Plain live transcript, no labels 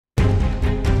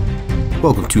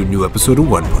Welcome to a new episode of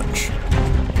One Punch.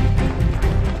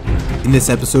 In this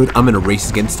episode, I'm in a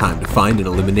race against time to find and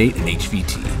eliminate an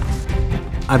HVT.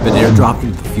 I've been airdropped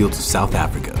into the fields of South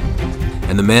Africa,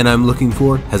 and the man I'm looking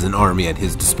for has an army at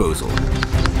his disposal.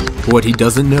 But what he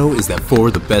doesn't know is that 4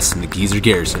 of the best in the Geezer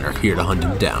Garrison are here to hunt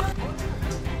him down.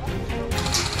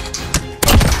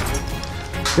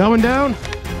 Going down.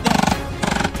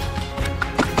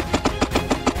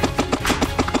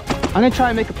 I'm gonna try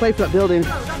and make a play for that building.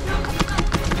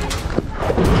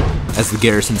 As the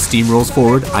garrison steamrolls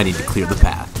forward, I need to clear the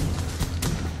path.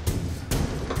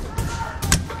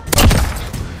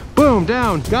 Boom,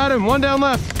 down. Got him. 1 down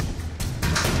left.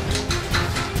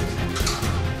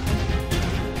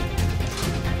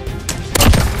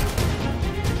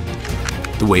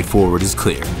 The way forward is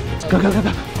clear. Go, go, go,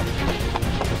 go.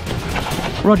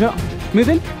 Roger.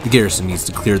 Moving. The garrison needs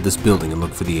to clear this building and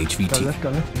look for the HVT. Go left, go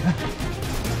left.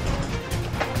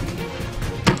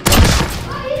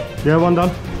 Yeah, 1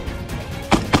 done.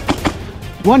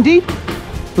 1 deep.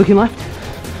 Looking left.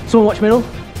 Someone watch middle.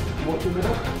 Watch the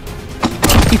middle.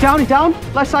 He's down, he's down.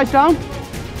 Left side's down.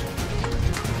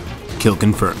 Kill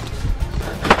confirmed.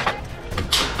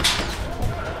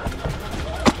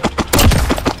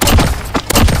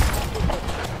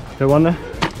 Okay, 1 there.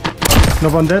 No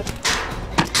one dead.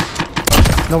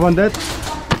 No one dead.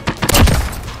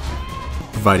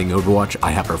 Providing overwatch,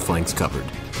 I have our flanks covered.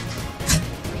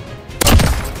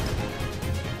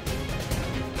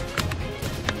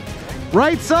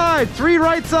 Right side. 3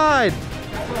 right side.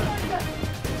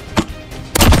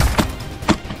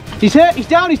 He's hit. He's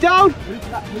down. He's down.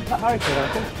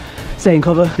 Stay in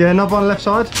cover. Yeah, another one left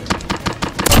side.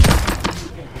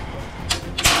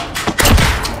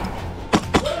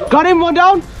 Got him. 1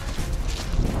 down.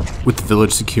 With the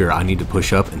village secure, I need to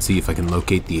push up and see if I can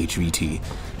locate the HVT,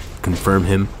 confirm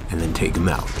him, and then take him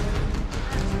out.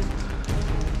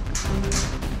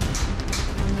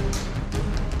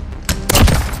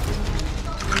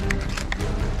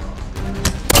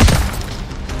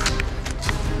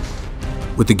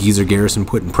 With the Geezer Garrison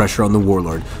putting pressure on the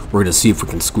warlord, we're going to see if we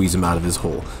can squeeze him out of his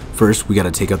hole. First, we got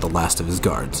to take out the last of his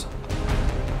guards.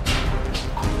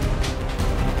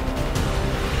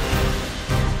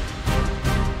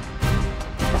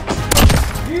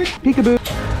 Peekaboo.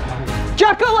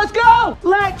 Jacko, let's go!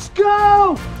 Let's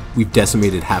go! We've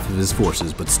decimated half of his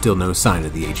forces, but still no sign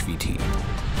of the HVT.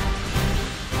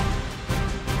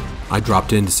 I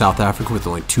dropped into South Africa with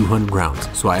only 200 rounds,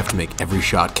 so I have to make every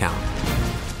shot count.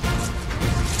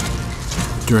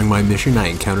 During my mission, I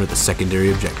encountered the secondary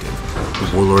objective,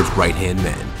 the warlord's right-hand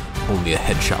man. Only a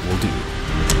headshot will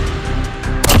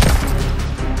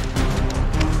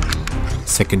do.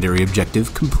 Secondary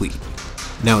objective complete.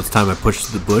 Now it's time I push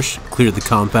to the bush, clear the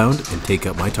compound, and take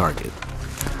out my target.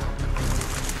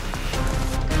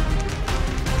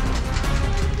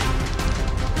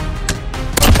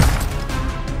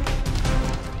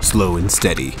 Slow and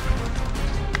steady.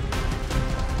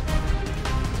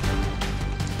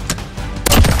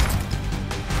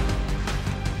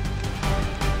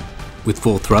 With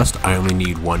full thrust, I only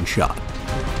need 1 shot.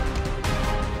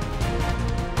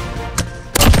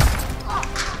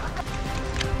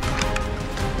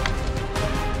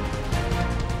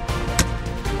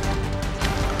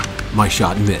 My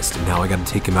shot missed, and now I gotta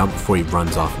take him out before he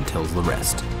runs off and tells the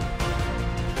rest.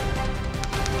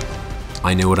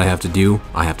 I know what I have to do.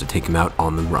 I have to take him out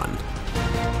on the run.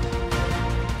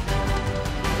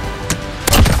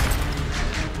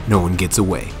 No one gets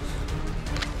away.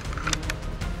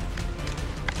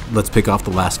 Let's pick off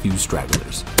the last few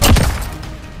stragglers.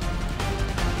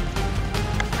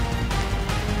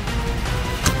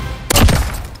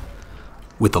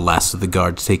 With the last of the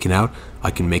guards taken out, I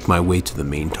can make my way to the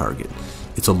main target.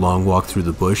 It's a long walk through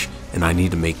the bush, and I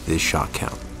need to make this shot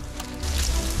count.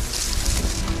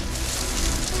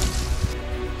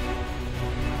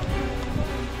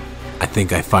 I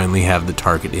think I finally have the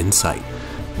target in sight.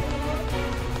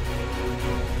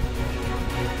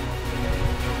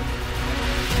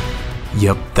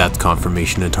 Yep, that's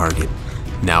confirmation of target.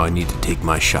 Now I need to take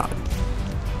my shot.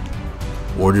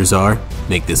 Orders are,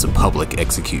 make this a public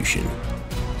execution.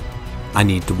 I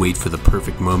need to wait for the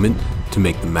perfect moment to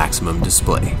make the maximum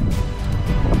display.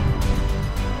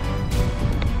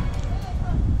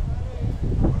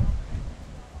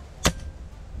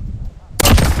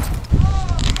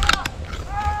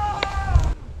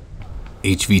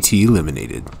 HVT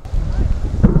eliminated.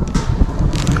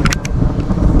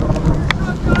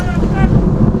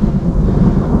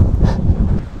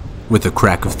 With a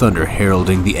crack of thunder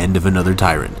heralding the end of another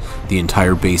tyrant, the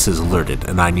entire base is alerted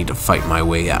and I need to fight my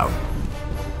way out.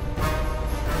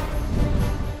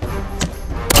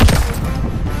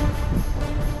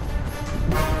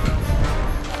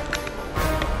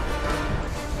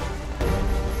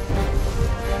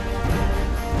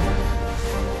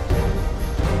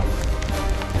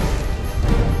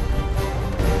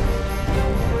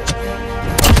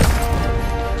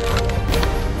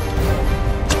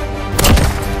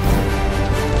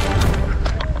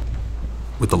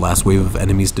 last wave of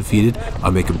enemies defeated,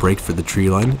 I'll make a break for the tree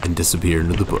line and disappear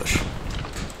into the bush.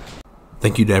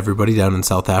 Thank you to everybody down in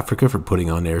South Africa for putting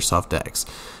on Airsoft-X.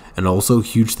 And also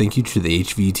huge thank you to the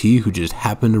HVT who just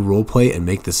happened to roleplay and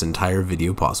make this entire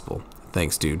video possible.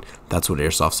 Thanks, dude. That's what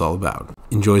Airsoft's all about.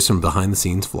 Enjoy some behind the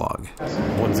scenes vlog.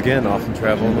 Once again, off and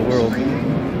traveling the world.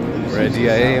 We're at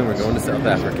DIA and we're going to South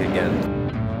Africa again.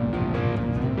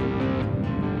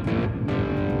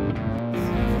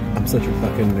 I'm such a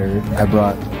fucking nerd. I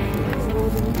brought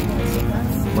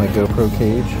my GoPro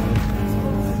cage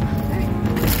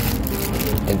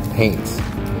and paints,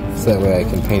 so that way I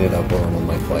can paint it up while I'm on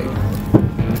my flight.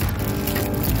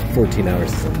 14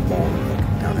 hours is a long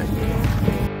fucking time.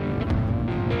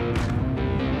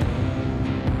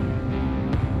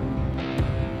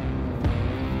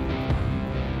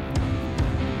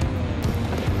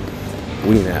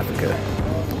 We in Africa.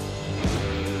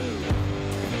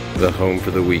 The home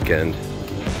for the weekend.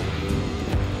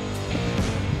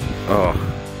 Oh.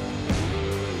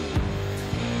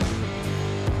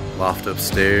 Loft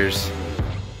upstairs.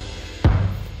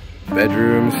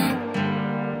 Bedrooms.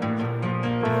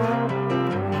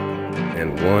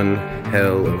 And one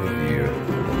hell of a view.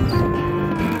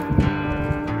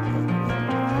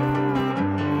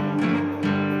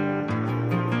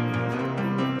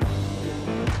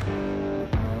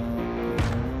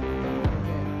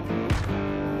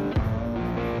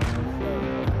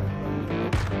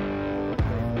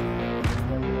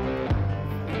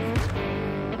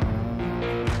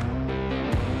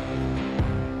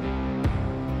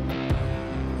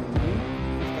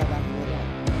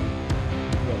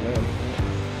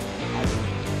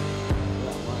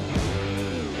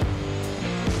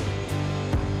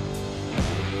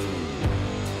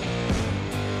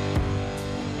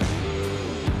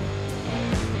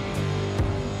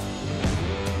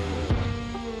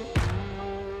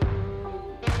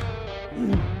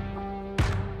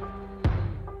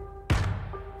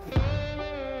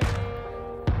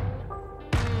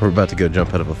 We're about to go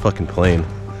jump out of a fucking plane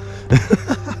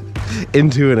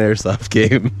into an airsoft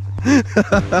game.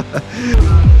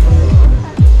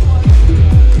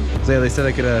 So yeah, they said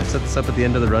I could set this up at the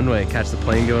end of the runway and catch the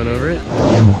plane going over it.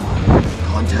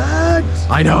 Contact!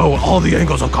 I know, all the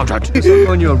angles of contact! It's like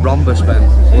going you a rhombus, Ben.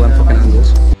 All them fucking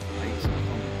angles.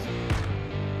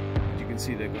 You can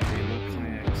see they've got the little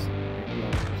kayaks.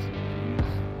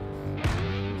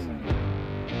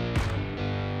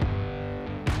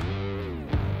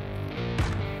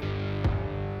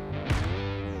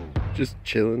 Just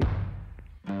chilling.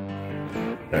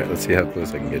 Alright, let's see how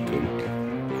close I can get to him.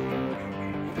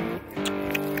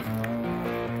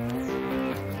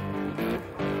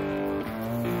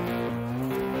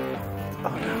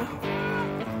 Oh no.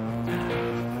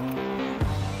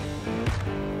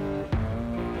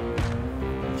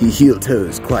 He heel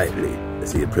toes quietly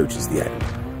as he approaches the island.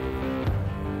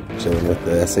 Chilling with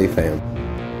the SA fam.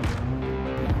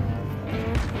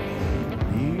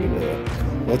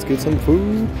 Yeah. Let's get some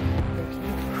food.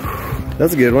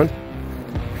 That's a good one.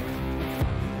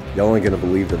 Y'all ain't gonna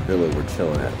believe the villa we're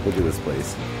chilling at. Look at this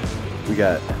place. We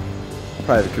got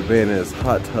private cabanas,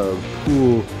 hot tub,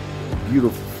 pool,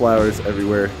 beautiful flowers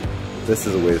everywhere. This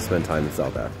is a way to spend time in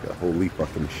South Africa. Holy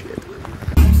fucking shit.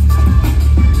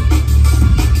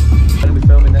 Gonna be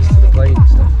filming this to the plane and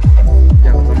stuff.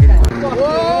 Yeah, we'll get it.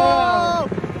 Whoa!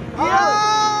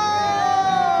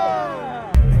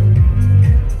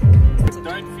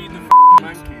 Don't feed the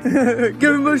monkeys.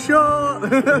 Give him a shot!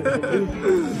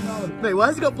 Mate, why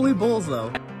has he got blue balls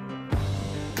though?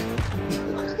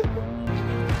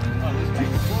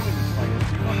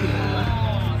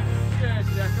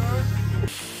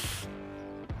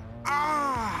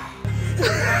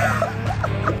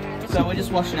 So we're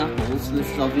just washing apples, and this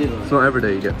is our view. It's not every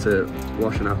day you get to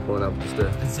wash an apple and have just a...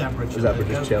 It's average. Is average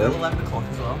just chilling? 11 o'clock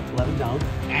as well. 11 down.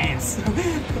 Ass.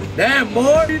 Damn,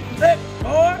 boy!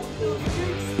 Boy!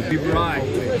 We bride.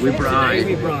 We bride.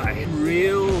 We bride.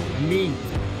 Real meat.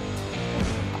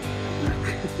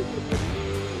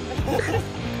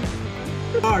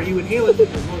 Are you inhaling with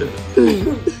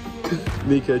your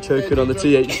Miko choking on the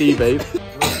THC, babe.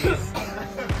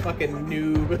 fucking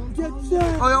noob?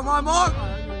 I got my mark.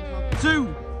 2,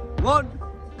 1,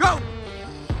 go!